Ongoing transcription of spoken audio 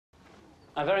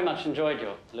I very much enjoyed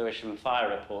your Lewisham fire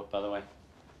report, by the way.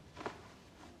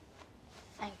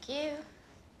 Thank you.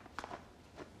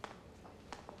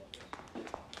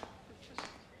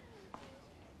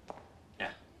 Yeah,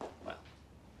 well.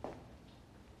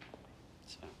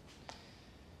 So,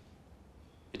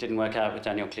 it didn't work out with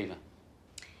Daniel Cleaver?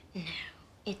 No,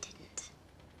 it didn't.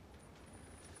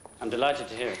 I'm delighted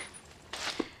to hear it.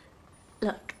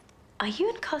 Look, are you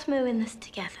and Cosmo in this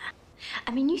together?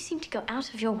 I mean, you seem to go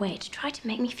out of your way to try to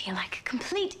make me feel like a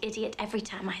complete idiot every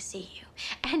time I see you.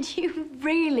 And you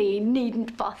really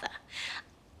needn't bother.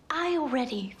 I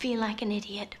already feel like an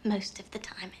idiot most of the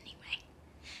time anyway.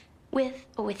 With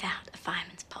or without a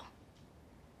fireman's pole.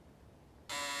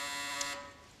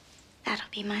 That'll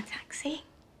be my taxi.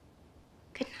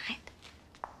 Good night.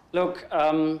 Look,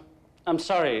 I'm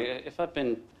sorry if I've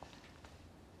been...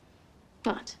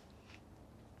 What?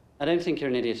 I don't think you're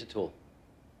an idiot at all.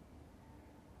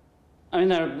 I mean,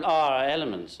 there are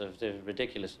elements of the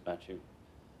ridiculous about you.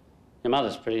 Your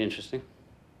mother's pretty interesting.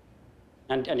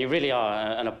 And you really are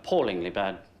an appallingly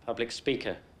bad public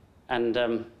speaker. And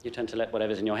you tend to let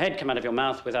whatever's in your head come out of your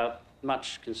mouth without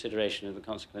much consideration of the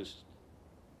consequences.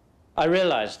 I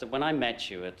realized that when I met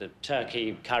you at the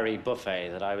turkey curry buffet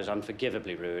that I was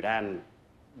unforgivably rude and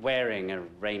wearing a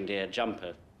reindeer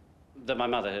jumper that my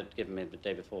mother had given me the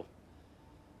day before.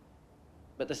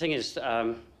 But the thing is,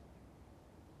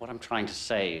 what I'm trying to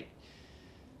say,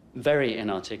 very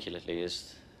inarticulately,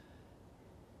 is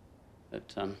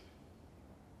that,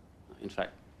 in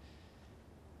fact,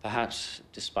 perhaps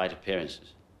despite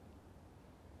appearances,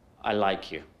 I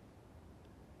like you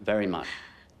very much.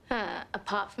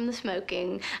 Apart from the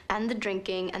smoking and the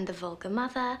drinking and the vulgar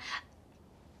mother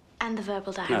and the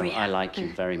verbal diarrhea. No, I like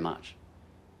you very much,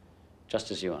 just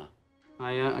as you are.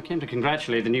 I came to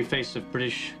congratulate the new face of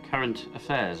British current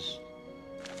affairs.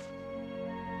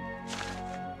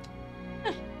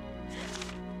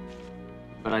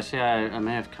 But I see I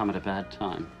may have come at a bad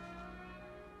time.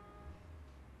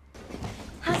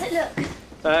 How's it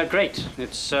look? Great.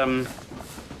 It's,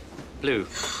 blue.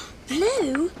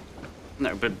 Blue?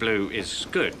 No, but blue is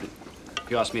good. If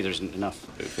you ask me, there isn't enough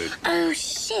blue food. Oh,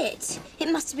 shit.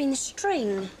 It must have been the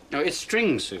string. No, it's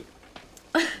string soup.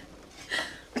 Oh,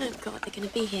 God, they're going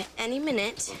to be here any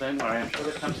minute. Well, don't worry. I'm sure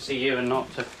they've come to see you and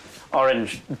not to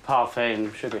orange parfait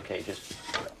and sugar cages.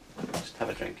 Just have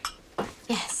a drink.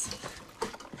 Yes.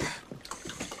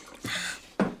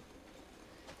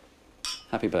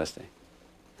 Happy birthday.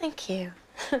 Thank you.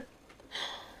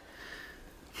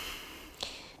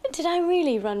 Did I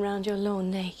really run round your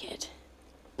lawn naked?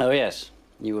 Oh, yes.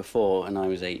 You were 4 and I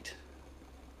was 8.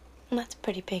 Well, that's a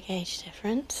pretty big age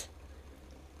difference.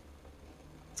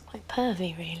 It's quite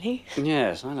pervy, really.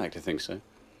 Yes, I like to think so.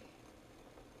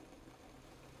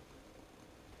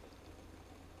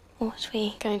 What are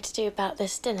we going to do about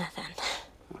this dinner,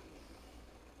 then?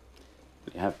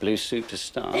 You have blue soup to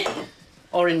start,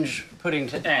 orange pudding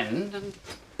to end, and,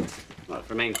 well,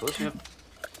 for main course, you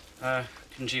have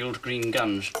congealed green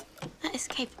gunge. That is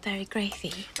caperberry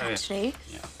gravy, Oh, actually.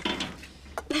 Yeah.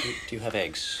 Do you have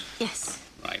eggs? Yes.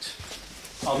 Right.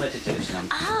 Omelette it is, then.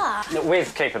 Ah! No,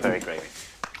 with caperberry gravy.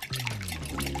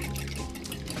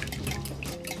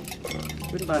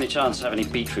 Wouldn't by any chance have any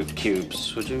beetroot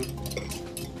cubes, would you?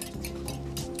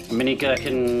 A mini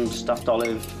gherkin, stuffed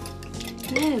olive.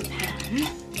 No, Pam.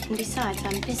 And besides,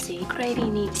 I'm busy. Gravy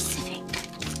needs sieving.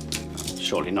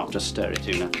 Surely not just stir it,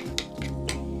 tuna.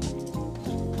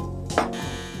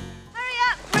 Hurry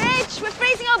up, Bridge! We're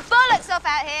freezing our bollocks off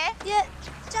out here. Yeah,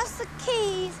 just the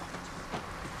keys.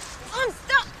 Come on,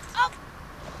 stop! Oh.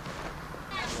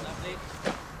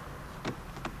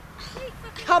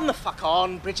 Come the fuck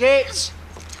on, Bridget.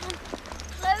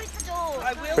 Close the door.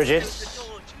 I will Bridget. close the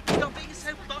door. Stop being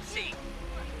so bossy.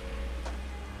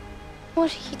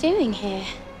 What are you doing here?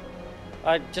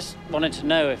 I just wanted to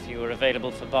know if you were available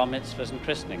for bar mitzvahs and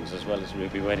christenings as well as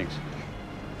ruby weddings.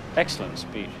 Excellent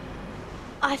speech.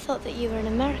 I thought that you were in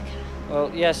America.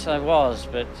 Well, yes, I was,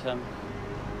 but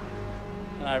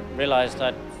I realized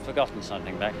I'd forgotten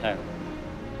something back home.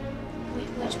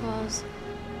 Which was?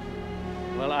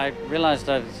 Well, I realized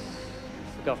I'd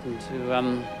forgotten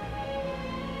to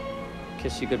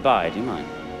kiss you goodbye. Do you mind?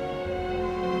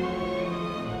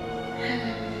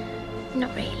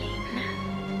 Not really, no.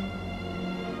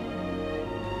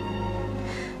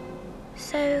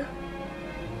 So,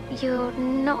 you're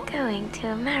not going to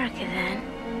America then?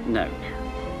 No.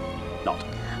 Not.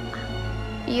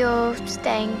 You're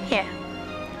staying here?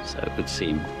 So it would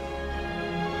seem.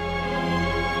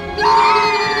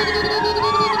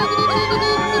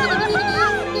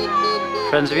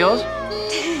 Friends of yours?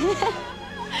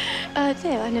 Oh,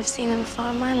 dear, I've never seen them before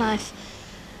in my life.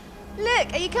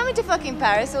 Look, are you coming to fucking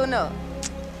Paris or not?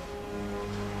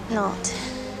 Not.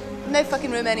 No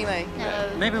fucking room anyway.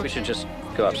 No. Maybe we should just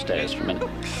go upstairs for a minute.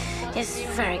 It's a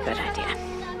very good idea.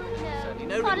 Certainly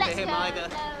no room for him either.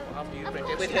 After you,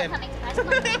 Bridget, with him.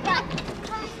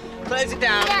 Close it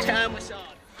down, turn us on.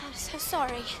 I'm so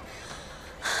sorry.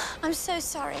 I'm so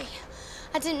sorry.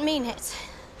 I didn't mean it.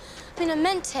 I mean, I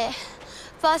meant it.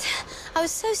 But I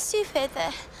was so stupid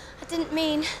that I didn't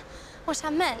mean what I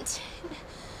meant.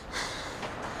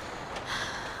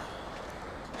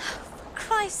 For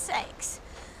Christ's sakes.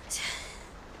 It's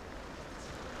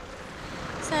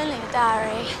only a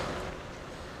diary.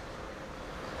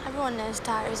 Everyone knows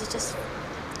diaries are just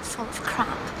full of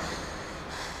crap.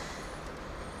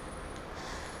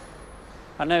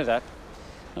 I know that.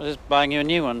 I was just buying you a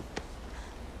new one.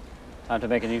 Time to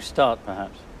make a new start,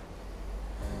 perhaps.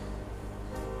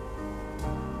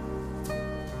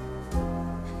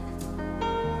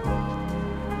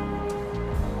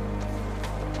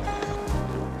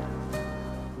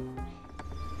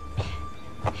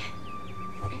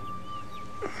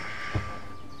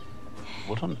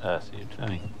 What on earth are you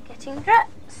doing? Getting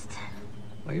dressed.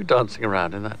 Why are you dancing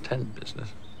around in that tent business?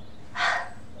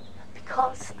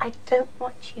 Because I don't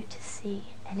want you to see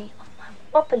any of my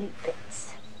wobbly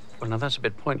bits. Well, now that's a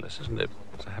bit pointless, isn't it?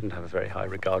 Because I happen to have a very high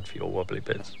regard for your wobbly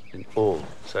bits in all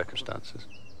circumstances.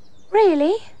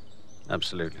 Really?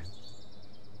 Absolutely.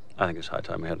 I think it's high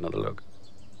time we had another look.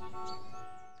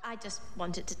 I just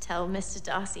wanted to tell Mr.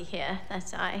 Darcy here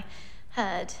that I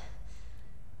heard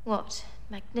what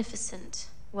magnificent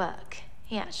work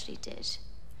he actually did,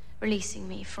 releasing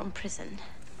me from prison.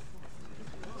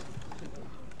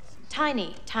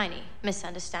 Tiny, tiny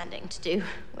misunderstanding to do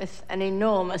with an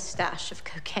enormous stash of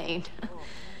cocaine.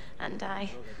 And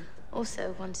I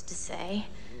also wanted to say,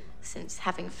 since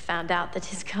having found out that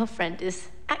his girlfriend is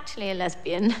actually a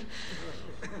lesbian,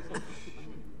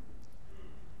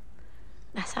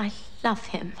 that I love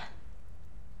him.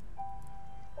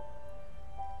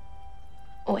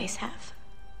 Always have.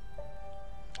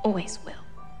 Always will.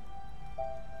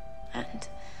 And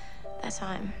that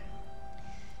I'm,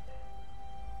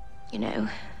 you know,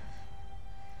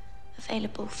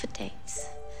 available for dates,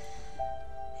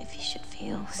 if you should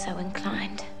feel so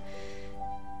inclined.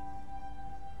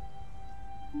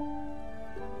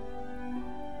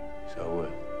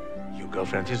 So, your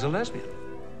girlfriend is a lesbian?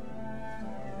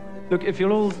 Look, if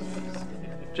you'll all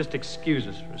just excuse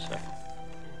us for a second.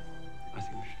 I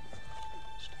think we should.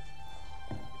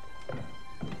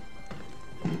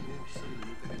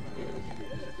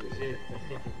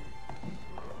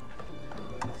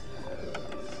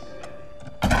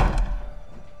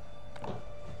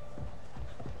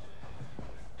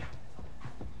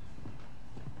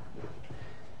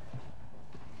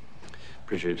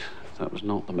 Bridget, that was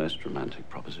not the most romantic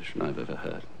proposition I've ever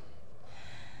heard.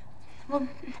 Well,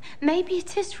 maybe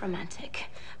it is romantic,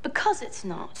 because it's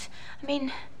not. I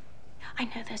mean, I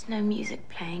know there's no music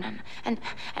playing, and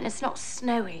it's not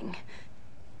snowing.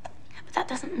 But that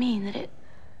doesn't mean that it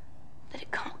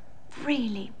can't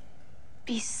really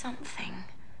be something.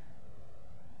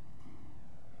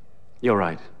 You're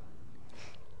right.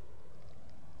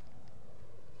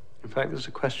 In fact, there's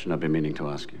a question I've been meaning to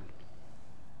ask you.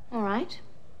 All right.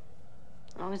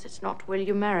 As long as it's not, will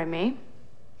you marry me?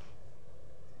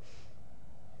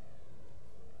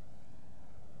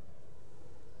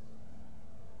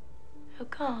 Oh,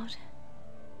 God.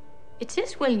 It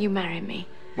is, will you marry me?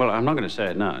 Well, I'm not going to say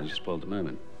it now. You spoiled the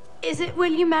moment. Is it,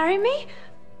 will you marry me?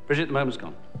 Bridget, the moment's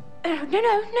gone.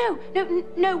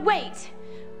 No, wait.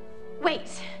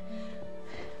 Wait.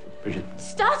 Bridget.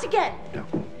 Start again. No.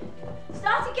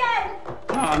 Start again.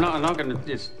 No, I'm not going to...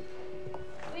 It's...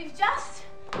 We've just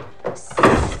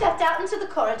stepped out into the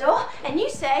corridor, and you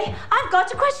say, I've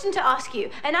got a question to ask you,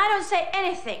 and I don't say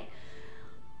anything.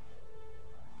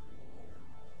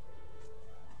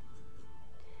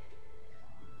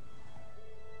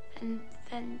 And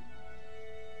then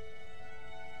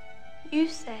you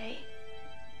say,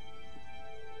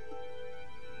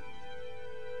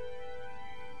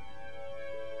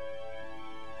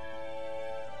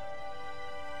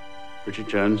 Bridget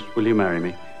Jones, will you marry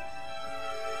me?